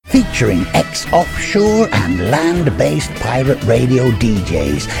featuring ex-offshore and land-based pirate radio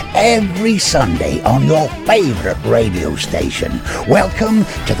DJs every Sunday on your favourite radio station. Welcome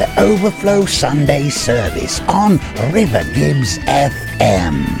to the Overflow Sunday service on River Gibbs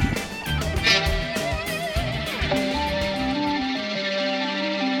FM.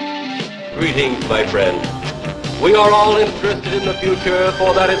 Greetings, my friends. We are all interested in the future,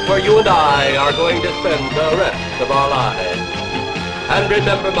 for that is where you and I are going to spend the rest of our lives. And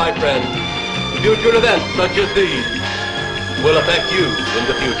remember, my friends, future events such as these will affect you in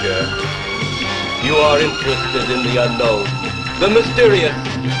the future. You are interested in the unknown, the mysterious,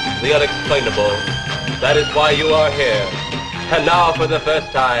 the unexplainable. That is why you are here. And now, for the first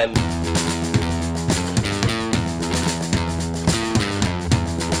time,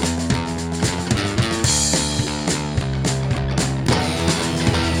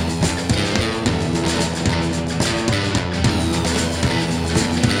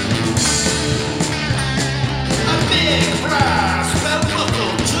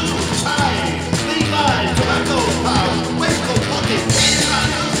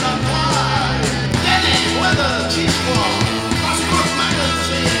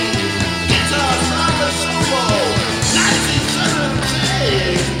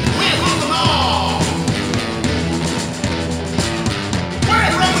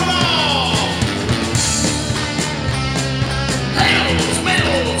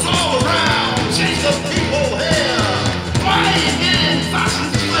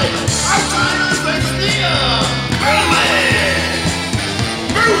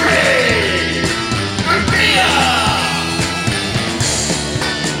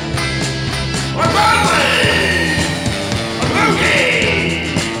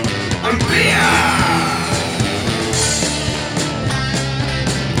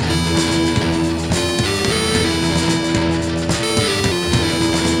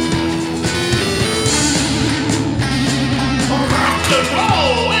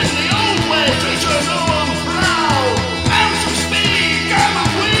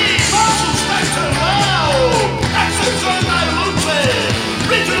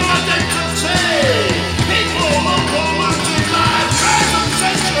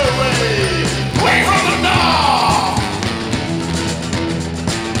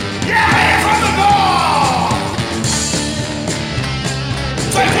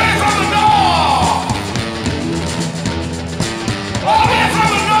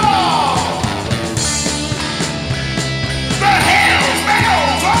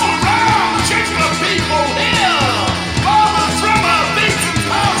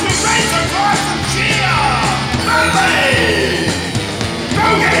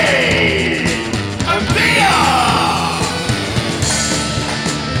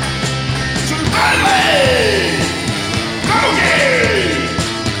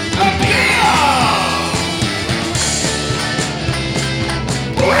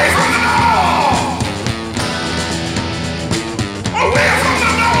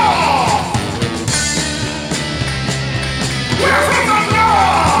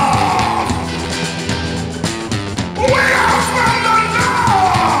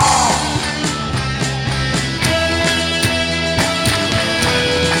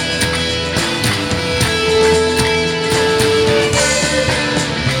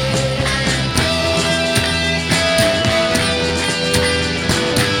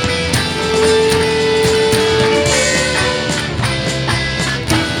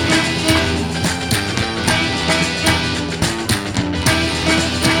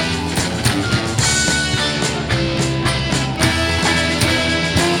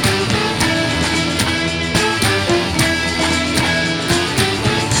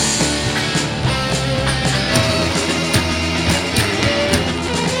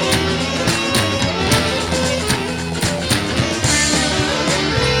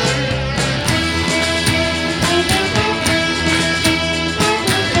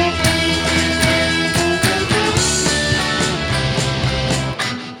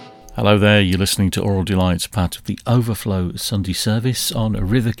 Hello there, you're listening to Aural Delights, part of the Overflow Sunday service on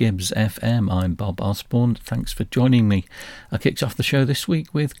River Gibbs FM. I'm Bob Osborne, thanks for joining me. I kicked off the show this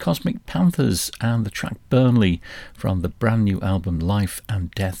week with Cosmic Panthers and the track Burnley from the brand new album Life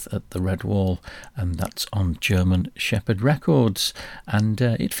and Death at the Red Wall, and that's on German Shepherd Records, and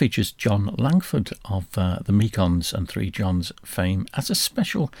it features John Langford of the Mekons and Three Johns fame as a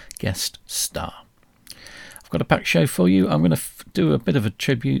special guest star. Got a packed show for you. I'm going to do a bit of a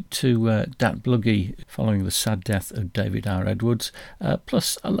tribute to Dat Bluggy following the sad death of David R. Edwards,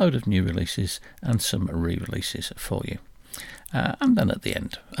 plus a load of new releases and some re-releases for you. And then at the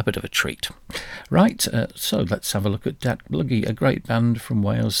end, a bit of a treat. Right, so let's have a look at Dat Bluggy, a great band from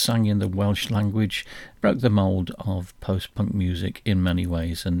Wales, sang in the Welsh language, broke the mould of post-punk music in many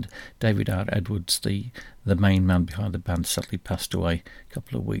ways, and David R. Edwards, the main man behind the band, sadly passed away a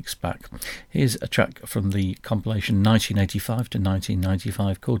couple of weeks back. Here's a track from the compilation 1985 to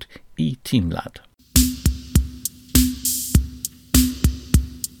 1995 called I Teimlad.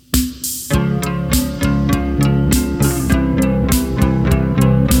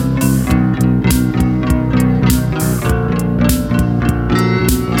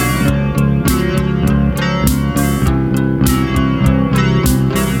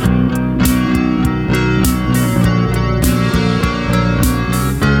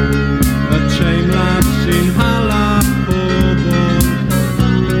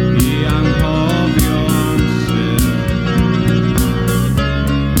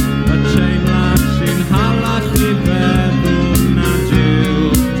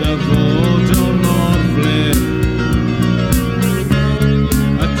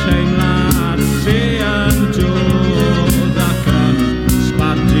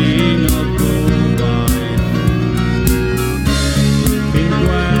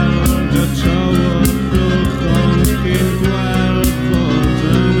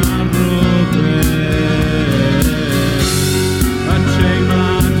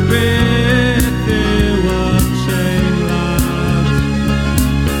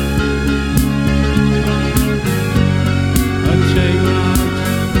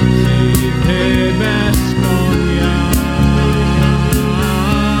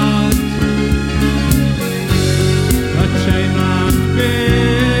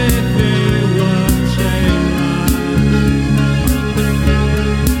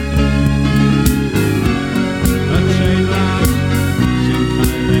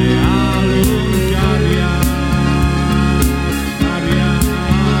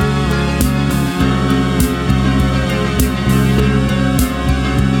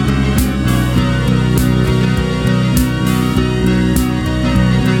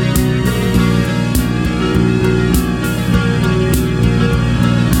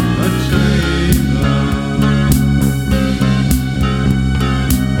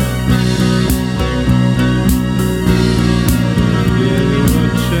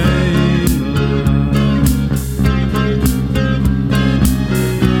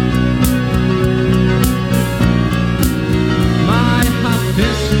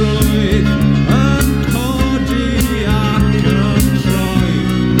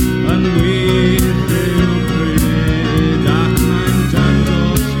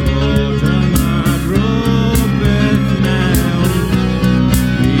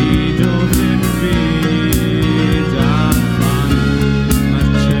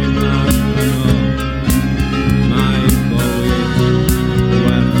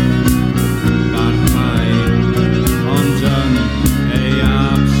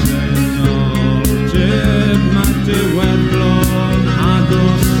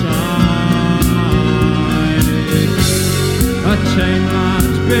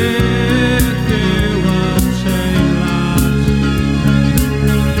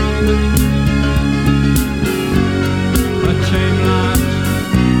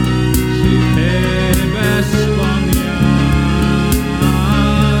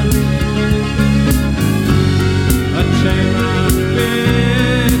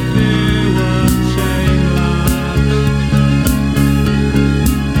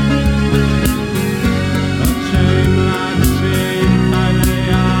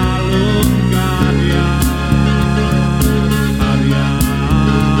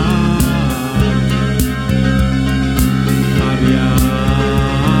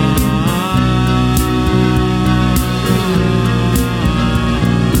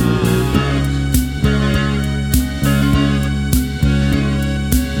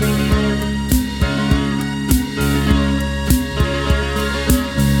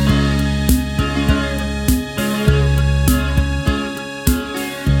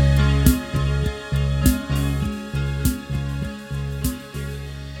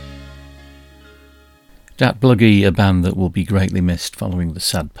 Dat Bluggy, a band that will be greatly missed following the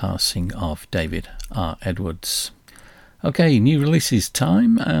sad passing of David R. Edwards. Okay, new releases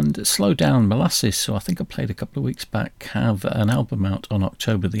time, and Slow Down Molasses, who I think I played a couple of weeks back, have an album out on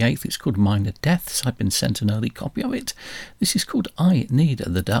October the 8th. It's called Minor Deaths. I've been sent an early copy of it. This is called I Need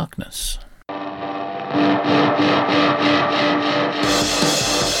the Darkness.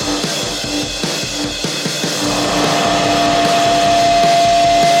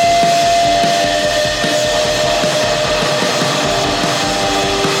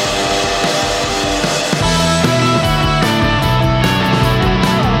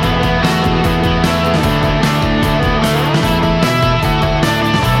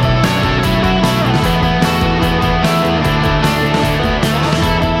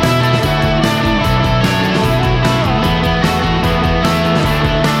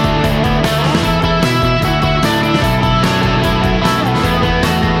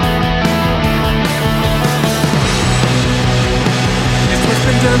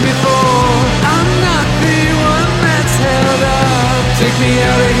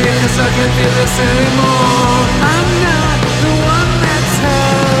 feel this anymore. I'm not the one that's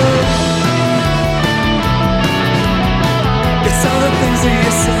held. It's all the things that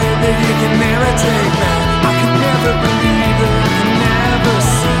you say that you can never take back. I can never believe it, I can never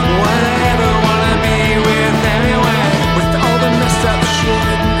see what I ever wanna be with anyway. With all the messed up shit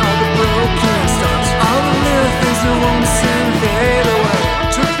and all the broken stuff, all the little things that won't seem to fade away.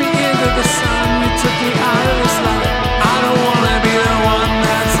 Took me into the sun, you took me out of this light. I don't wanna be the one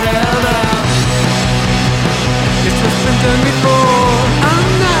that's held up. It's what's been done before. I'm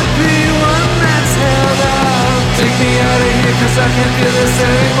not the one that's held up. Take me out of here 'cause I can't feel this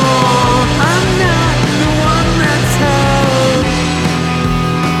anymore. I'm not the one that's held.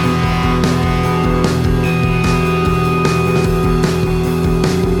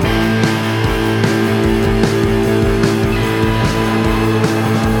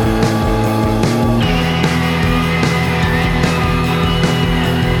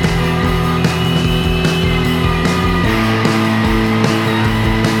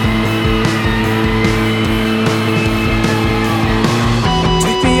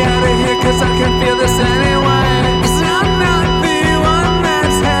 Cause I can feel this anyway. 'Cause I'm not the one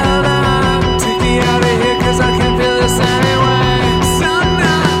that's held up. Take me out of here 'cause I can feel this anyway. 'Cause I'm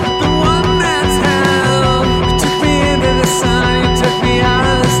not the one that's held. You took me into the sun, you took me out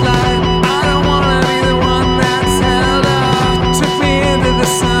of this light. I don't wanna be the one that's held up. You took me into the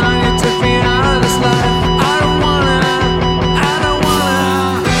sun, you took me out of this light. I don't wanna.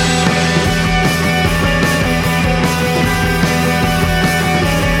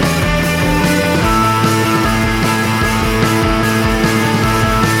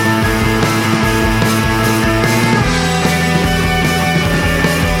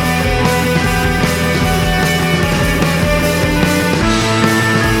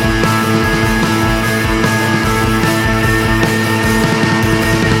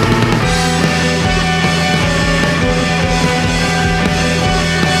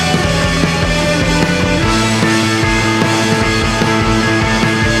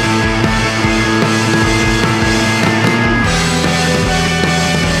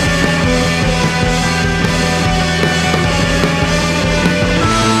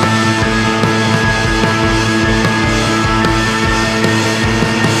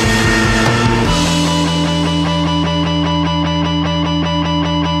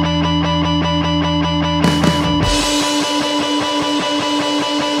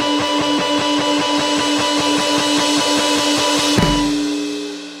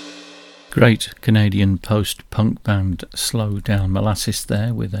 Great Canadian post-punk band Slow Down Molasses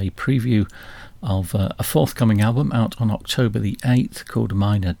there with a preview of a forthcoming album out on October the 8th called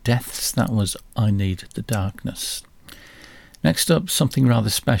Minor Deaths. That was I Need the Darkness. Next up, something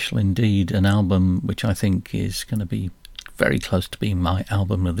rather special indeed, an album which I think is going to be very close to being my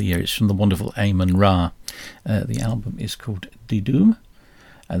album of the year. It's from the wonderful Amon Ra. The album is called Didoum.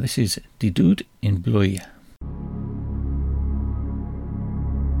 This is Didoud in Bleu.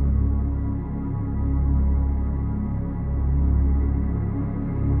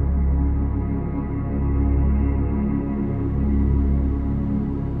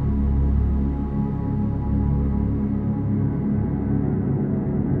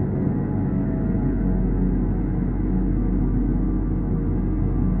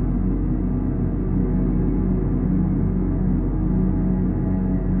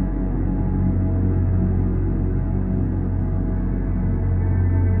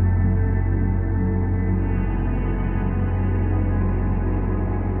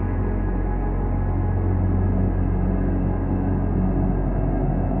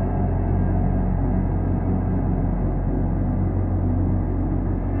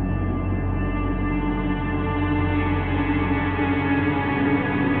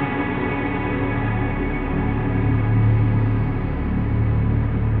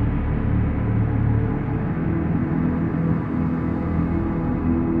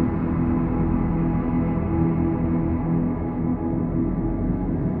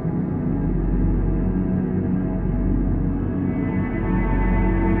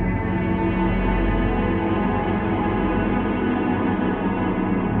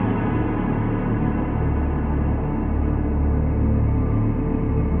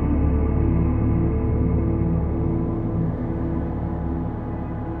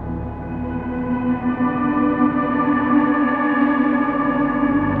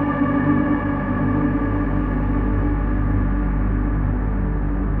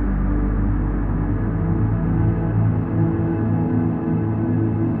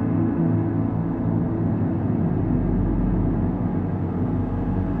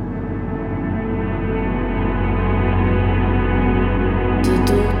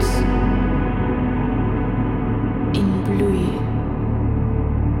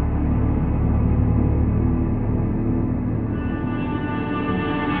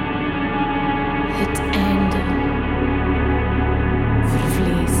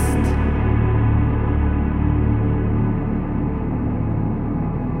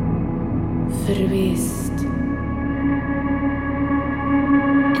 verweest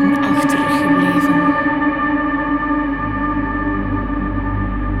en achtergebleven.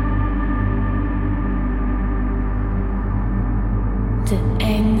 De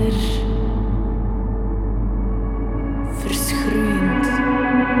einder verschroeiend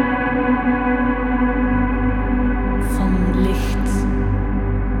van licht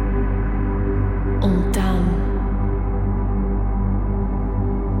ontdaan.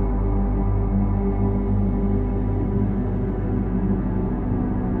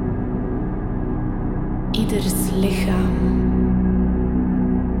 Ieders lichaam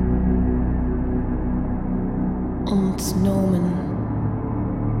ontnomen.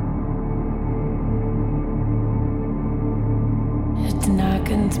 Het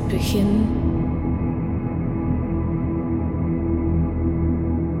nakend begin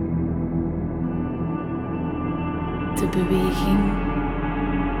de beweging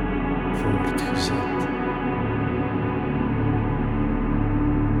voortgezet.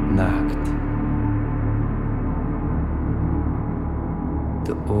 Naakt.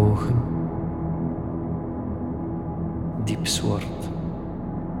 De ogen diep zwart.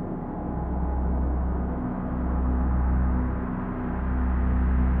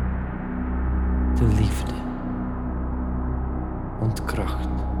 De liefde ontkracht.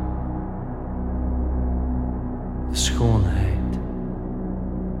 De schoonheid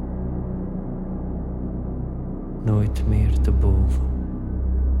nooit meer te boven.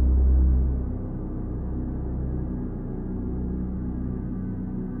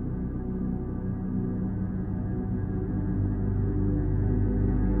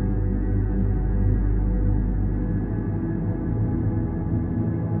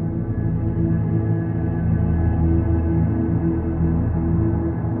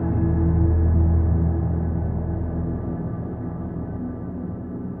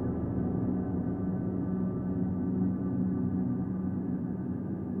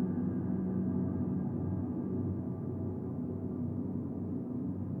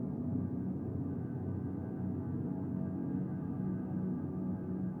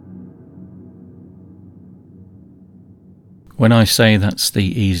 When I say that's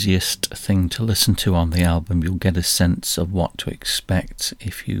the easiest thing to listen to on the album, you'll get a sense of what to expect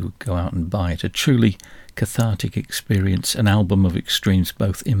if you go out and buy it. A truly cathartic experience, an album of extremes,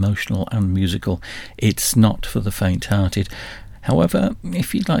 both emotional and musical. It's not for the faint-hearted. However,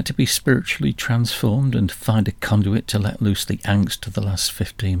 if you'd like to be spiritually transformed and find a conduit to let loose the angst of the last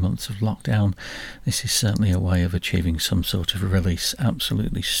 15 months of lockdown, this is certainly a way of achieving some sort of release.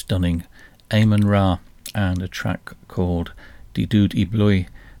 Absolutely stunning. Amon Ra, and a track called Die Dood I Bloei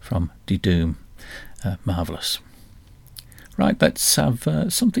from Die Doom. Marvellous. Right, let's have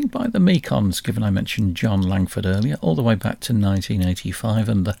something by the Mekons, given I mentioned John Langford earlier, all the way back to 1985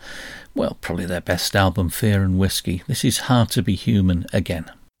 and probably their best album, Fear and Whiskey. This is Hard to Be Human again.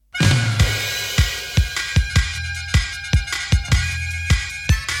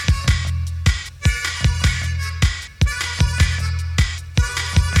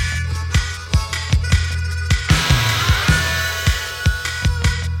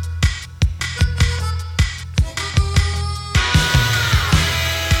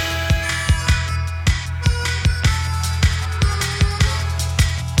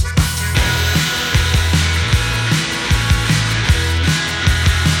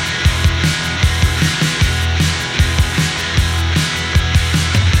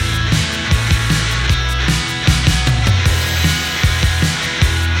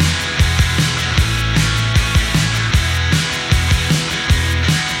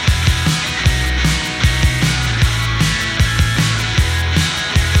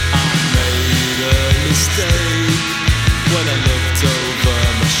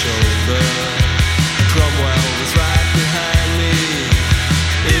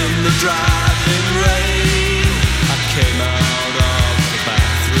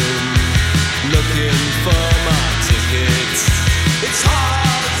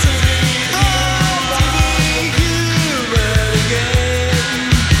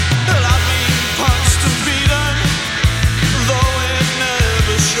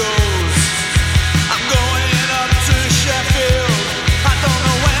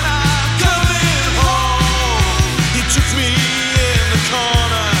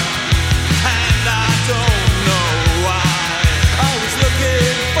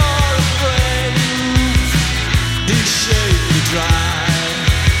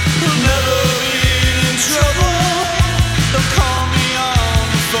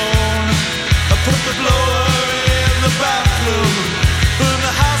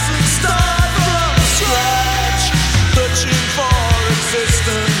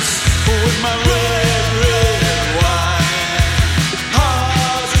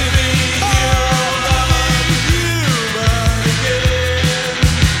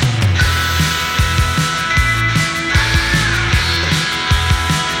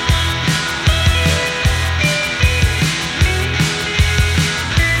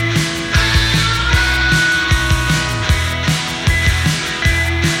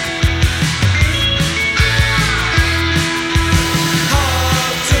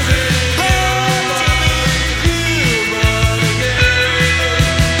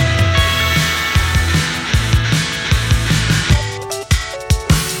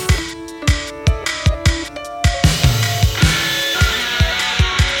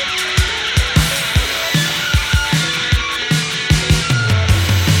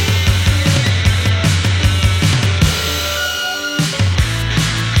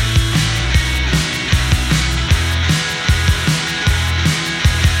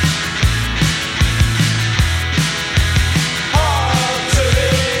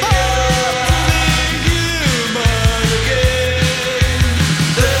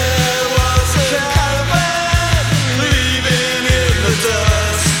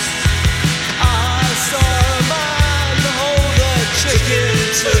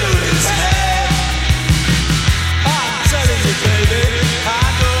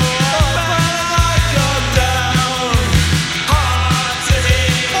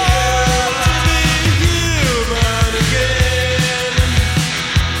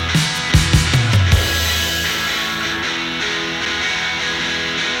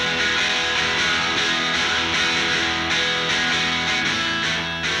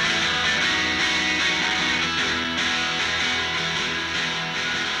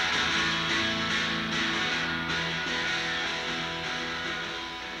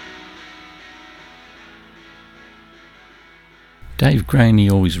 Dave Graney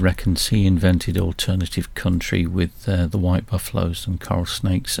always reckons he invented alternative country with the White Buffaloes and Coral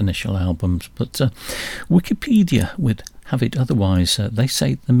Snake's initial albums, but Wikipedia would have it otherwise. They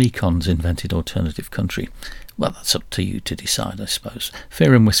say the Mekons invented alternative country. Well, that's up to you to decide, I suppose.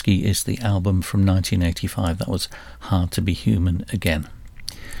 Fear and Whiskey is the album from 1985. That was Hard to Be Human again.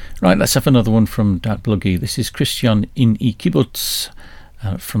 Right, let's have another one from Dat Bluggy. This is Christian in Kibbutz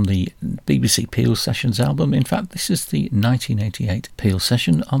from the BBC Peel Sessions album. In fact, this is the 1988 Peel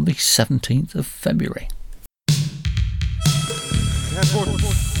Session on the 17th of February.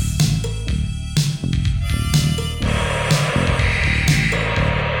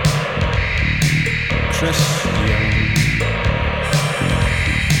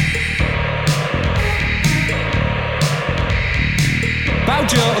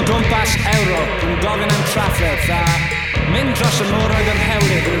 Bawdio o gwmpas Ewrop yn gofyn am trafferth a mynd dros y môr oedd yn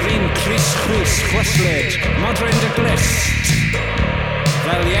hewlydd yn rhin Cris Chwys chwyslyd, modryn dy glist.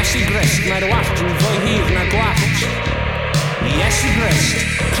 Fel Iesu Grist mae'r wallt yn fwy hir na gwallt. Iesu Grist,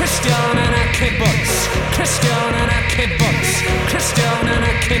 Christian yn y kibbutz, Christian yn y kibbutz, Christian yn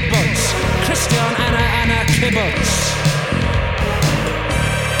y kibbutz, Christian yn y kibbutz.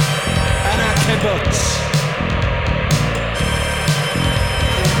 Yn y kibbutz.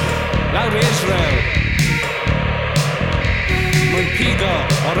 Lawr i Israel. Mwyn pigo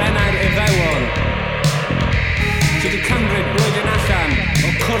o'r enau'r Iddewon. Ti wedi cymryd blwyddyn allan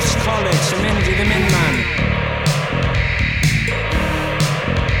o cwrs coleg sy'n mynd i ddim unman.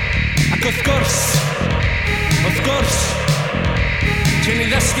 Ac wrth gwrs, ti'n ei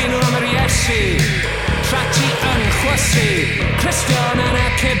ddysgu nhw am yr Iesu, tra ti yn chwysu. Christian yn y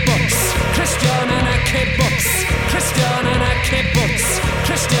kibbutz, Christian yn y kibbutz, Christian yn y kibbutz,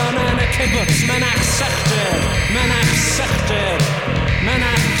 Christian yn y kibbutz. Mynach sychder, mynach sychder,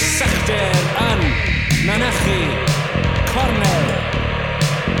 mynach sychder yn mynychu cornel.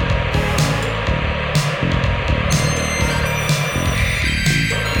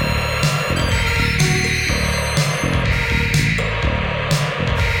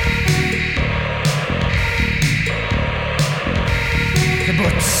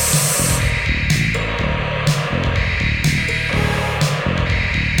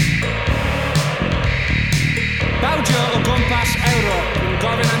 Bawdio o gwmpas Ewrop yn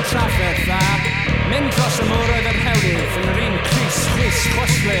gofyn am trafferth a mynd dros y môr oedd yr hewlydd yn yr un Cris Chwys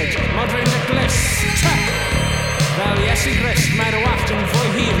chwyslyd, modryn dy glist. Fel Iesu Grist mae'r wallt yn fwy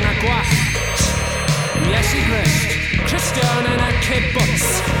hir na gwallt. Iesu Grist, Christian yn y kibbutz,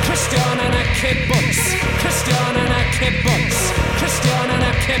 Christian yn y kibbutz, Christian yn y kibbutz, Christian yn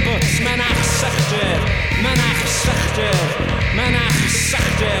y kibbutz. Mynach sychder, mynach sychder, mynach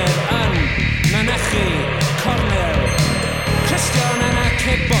sychder yn mynychu cornel. Christian yn y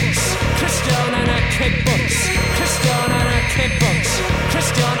kibbutz, Christian yn y kibbutz, Christian yn y kibbutz,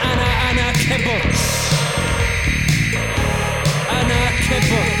 Christian yn y kibbutz. Yn y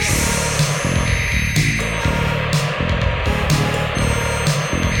kibbutz.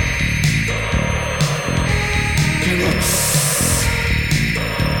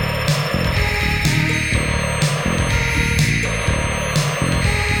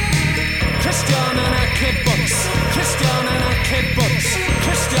 Christian yn y kibbutz, Christian yn y kibbutz,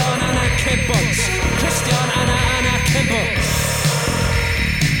 Christian yn y kibbutz, Christian yn y kibbutz.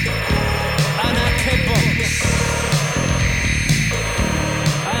 Yn y kibbutz.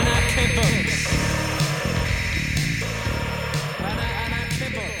 Yn y kibbutz. Yn y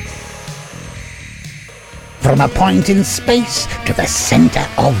kibbutz. From a point in space to the centre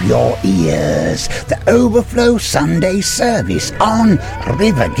of your ears, the Overflow Sunday service on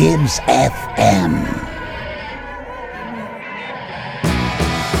River Gibbs FM.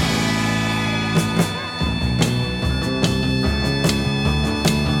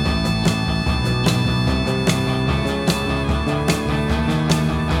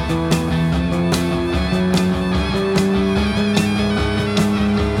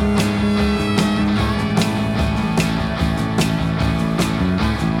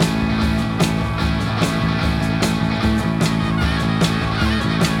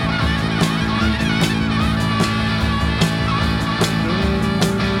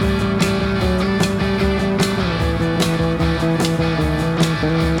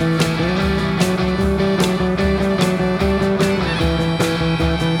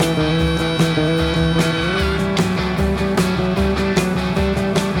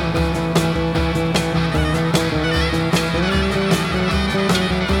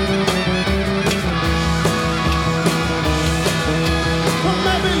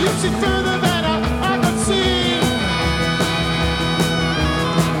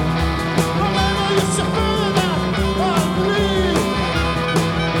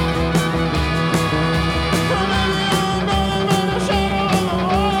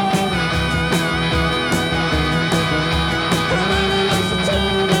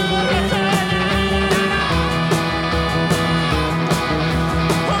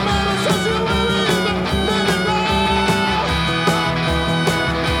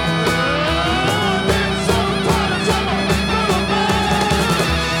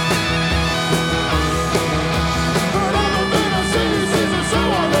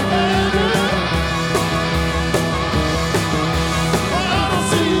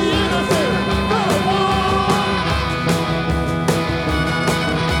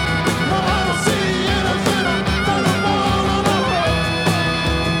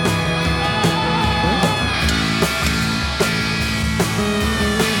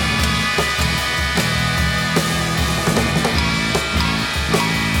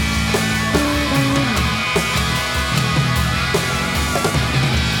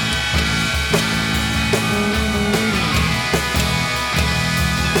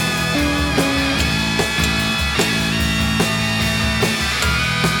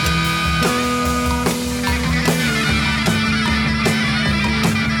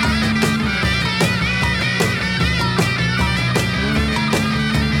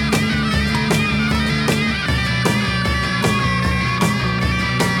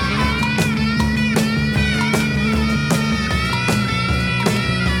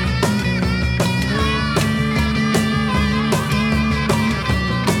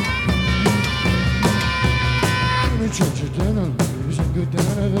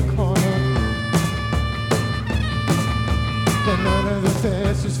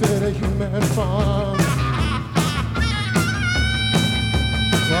 faces fit a human form.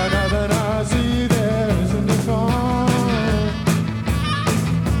 Like other Nazi, there isn't a form.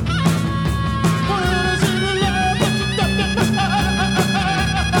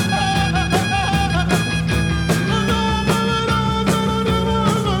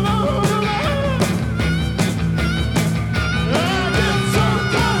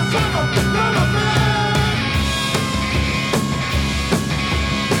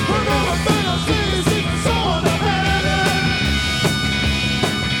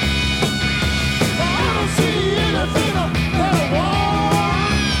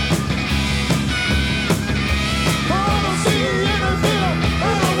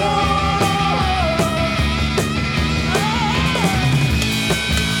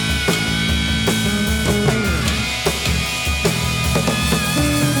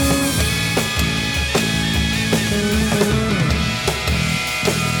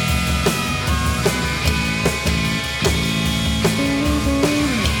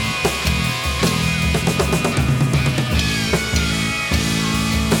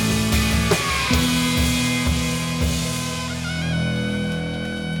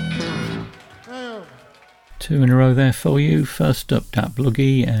 Two in a row there for you. First up, Dat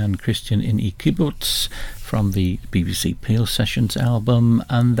Bluggy and Christian in Kibbutz from the BBC Peel Sessions album,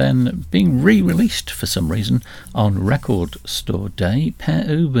 and then being re-released for some reason on Record Store Day, Per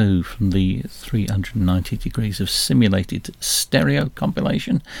Ubu from the 390 Degrees of Simulated Stereo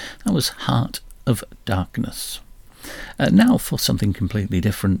compilation. That was Heart of Darkness. Now for something completely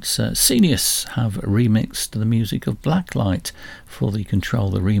different. Scenius have remixed the music of Blacklight for the Control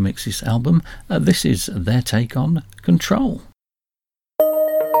the Remixes album. This is their take on Control. Control.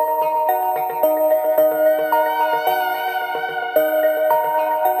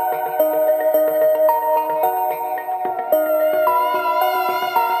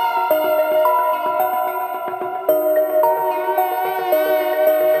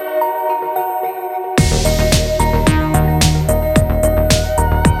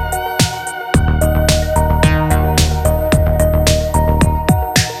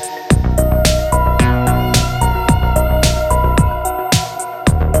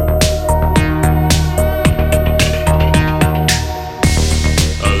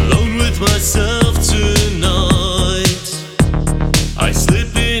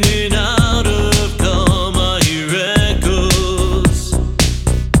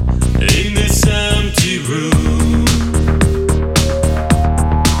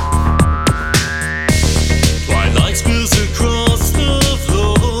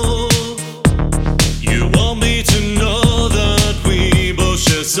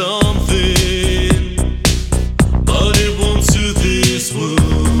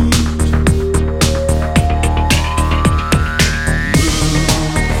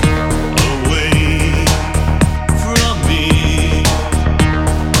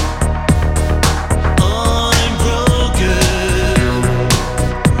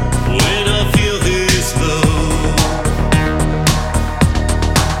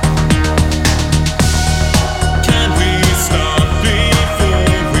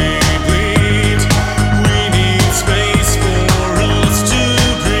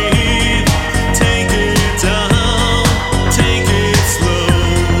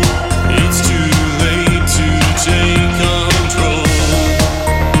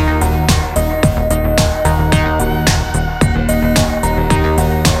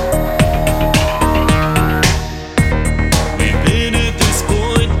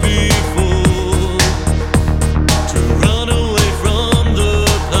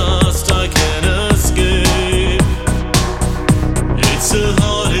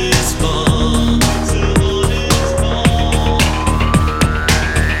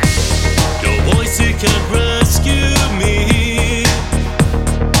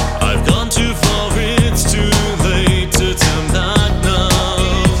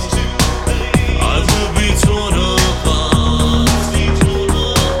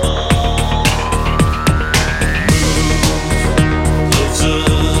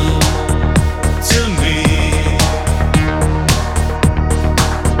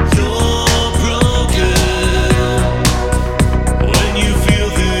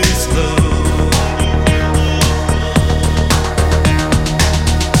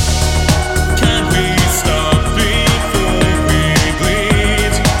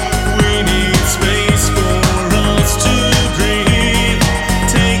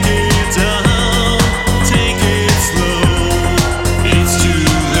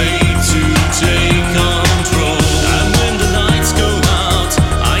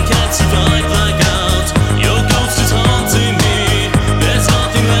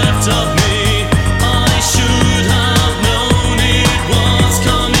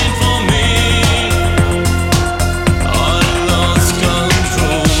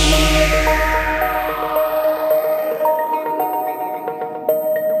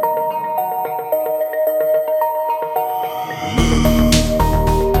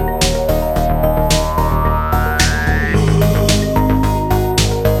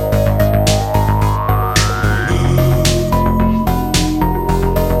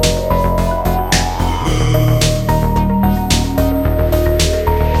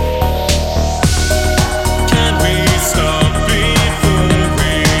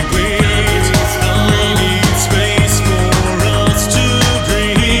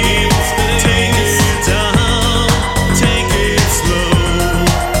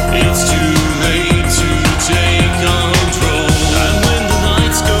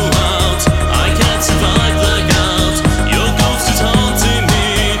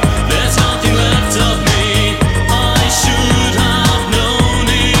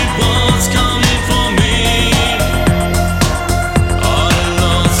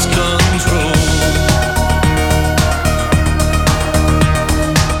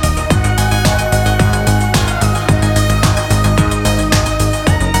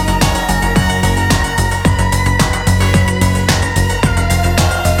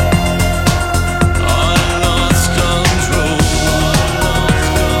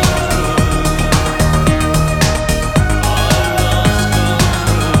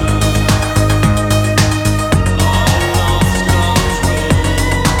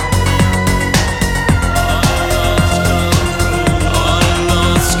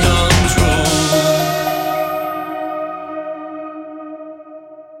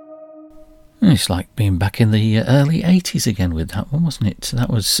 It's like being back in the early 80s again with that one, wasn't it? That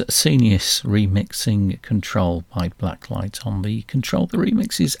was Scenius remixing Control by Blacklight on the Control the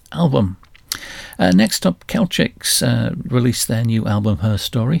Remixes album. Next up, Celtrix released their new album Her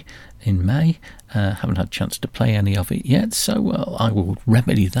Story in May. Haven't had a chance to play any of it yet, so I will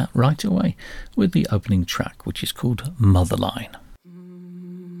remedy that right away with the opening track, which is called Motherline.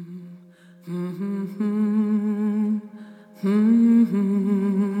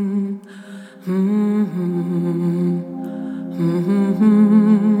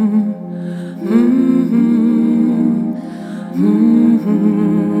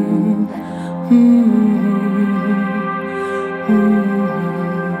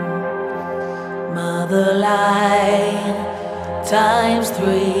 Motherline times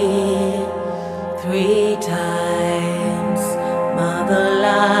three times.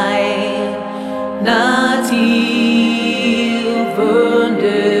 Motherline, not even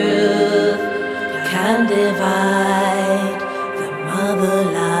death can divide the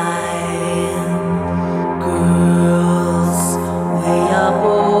motherline. Girls, we are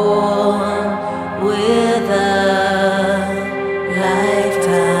born with a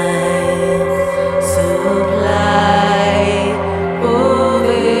lifetime supply of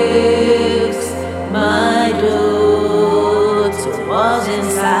eggs. My daughter was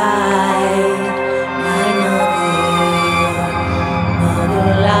inside my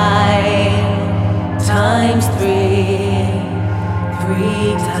motherline times three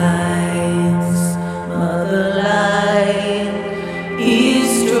times. Motherline is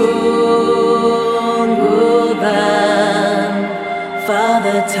stronger than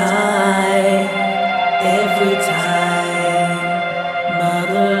father time. Every time.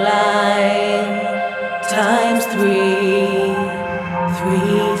 Motherline times three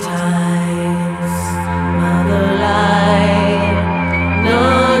times. Motherline,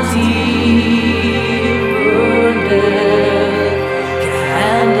 not even death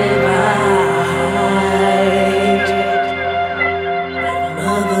can divide the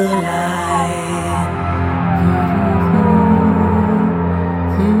motherline.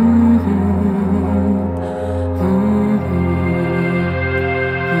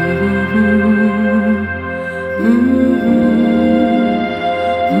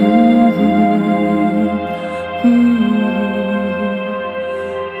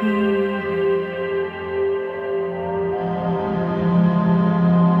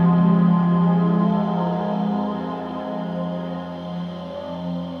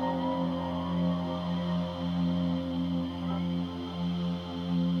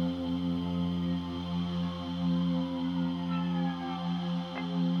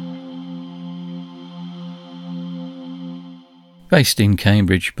 Based in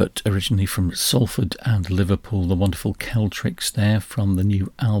Cambridge, but originally from Salford and Liverpool, the wonderful Celtrix there from the new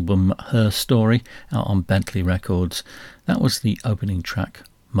album Her Story out on Bentley Records. That was the opening track,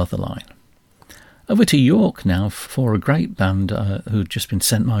 Motherline. Over to York now for a great band who'd just been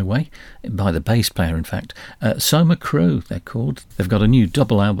sent my way, by the bass player in fact, Soma Crew they're called. They've got a new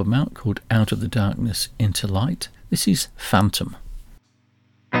double album out called Out of the Darkness into Light. This is Phantom.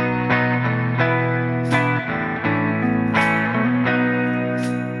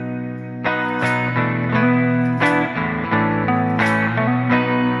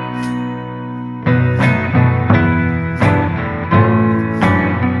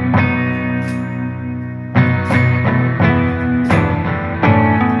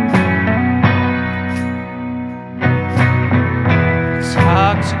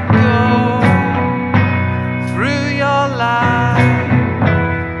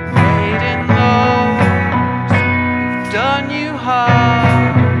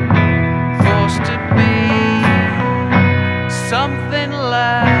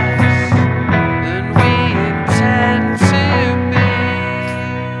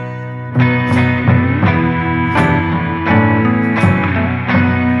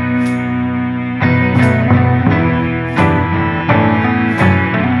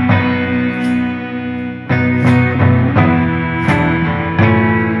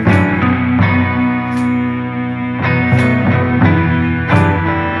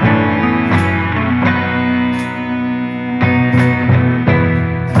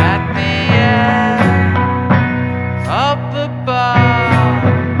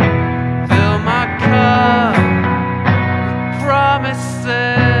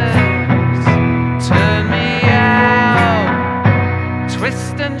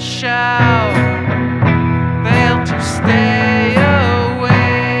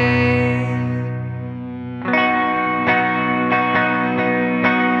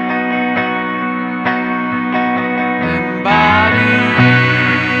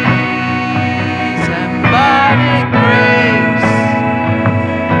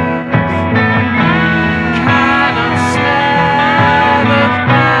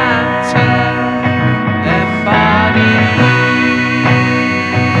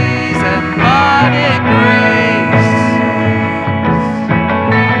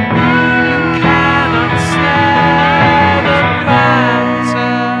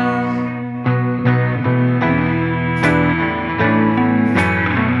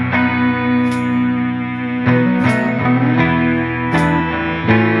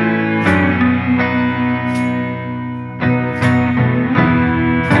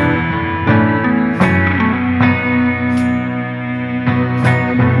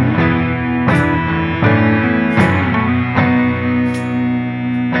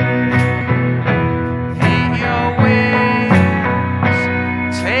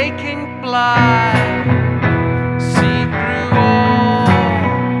 fly. See through all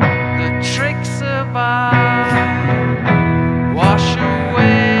the tricks of eye. Wash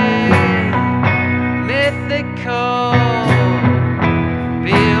away mythical.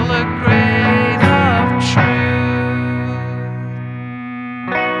 Feel a grain of truth.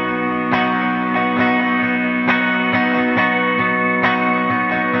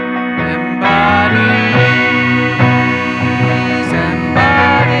 Embodied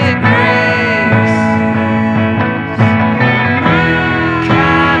grace.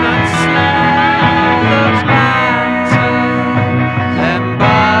 Cannot smell the plantain.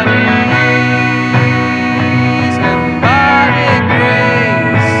 Embodied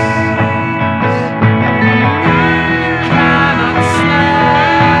grace. Cannot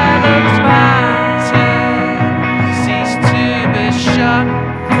smell the plantain. Cease to be shut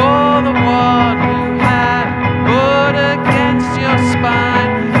for the one who had put against your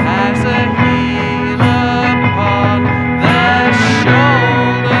spine as a heel upon their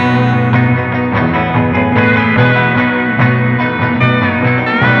shoulder.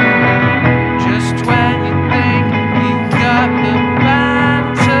 Just when you think you got the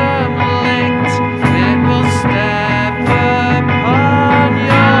bantam licked, it will step upon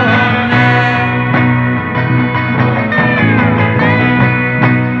your neck.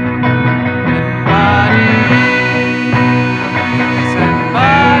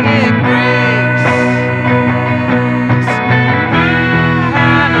 Embodied grace.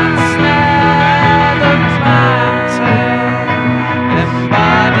 Cannot smell the plantain.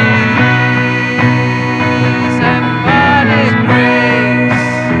 Embodied grace.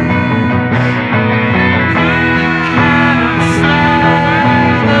 Cannot smell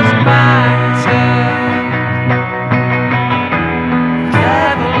the plantain.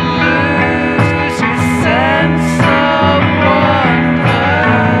 Never lose your sense of wonder.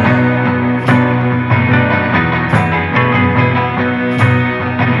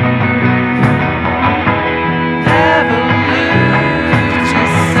 Never lose your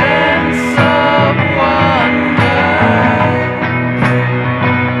sense of wonder.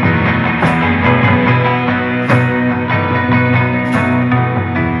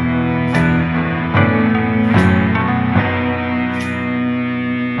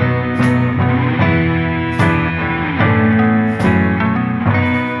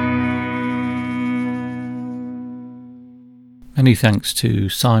 Many thanks to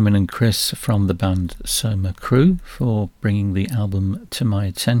Simon and Chris from the band Soma Crew for bringing the album to my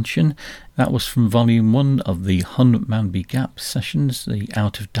attention. That was from Volume 1 of the Hun Manby Gap sessions, the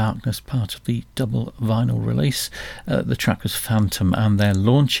Out of Darkness part of the double vinyl release. The track was Phantom, and they're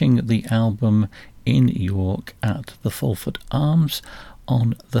launching the album in York at the Fulford Arms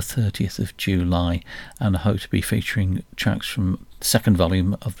on the 30th of July, and I hope to be featuring tracks from the second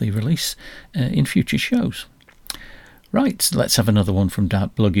volume of the release in future shows. Right, let's have another one from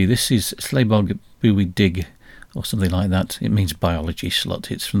Dark Bluggy. This is Slaybog Buoy Dig, or something like that. It means biology slut.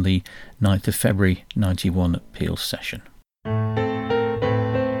 It's from the 9th of February 91 Peel session.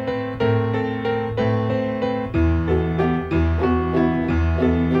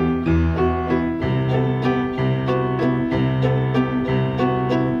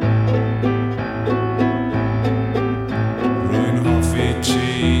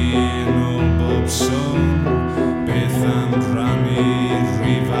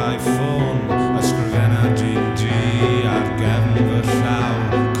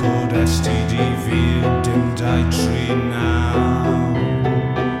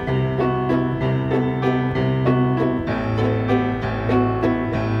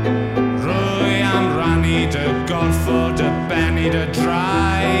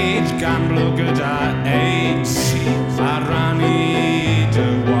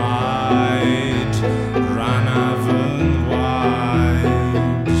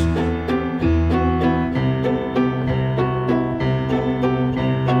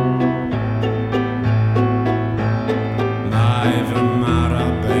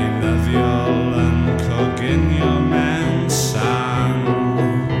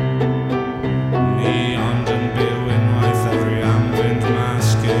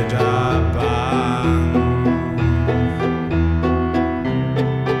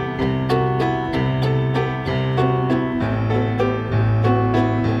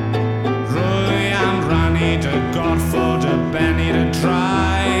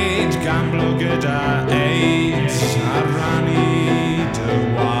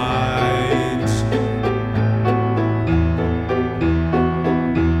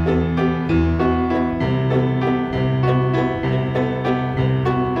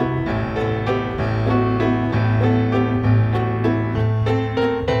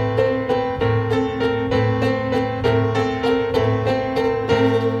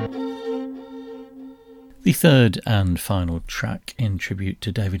 third and final track in tribute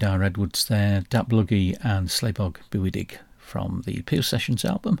to David R. Edwards there, Dapluggy and Slayebog Buidig from the Peel Sessions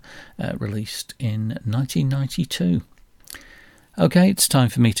album, released in 1992. OK, it's time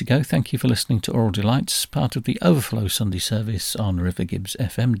for me to go. Thank you for listening to Aural Delights, part of the Overflow Sunday service on River Gibbs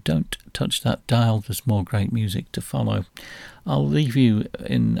FM. Don't touch that dial, there's more great music to follow. I'll leave you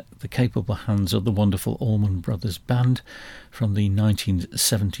in the capable hands of the wonderful Allman Brothers Band from the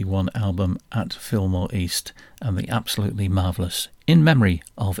 1971 album At Fillmore East and the absolutely marvellous In Memory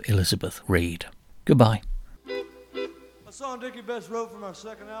of Elizabeth Reed. Goodbye. A song Dickie Betts wrote from our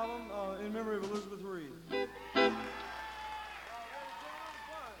second album, In Memory of Elizabeth Reed.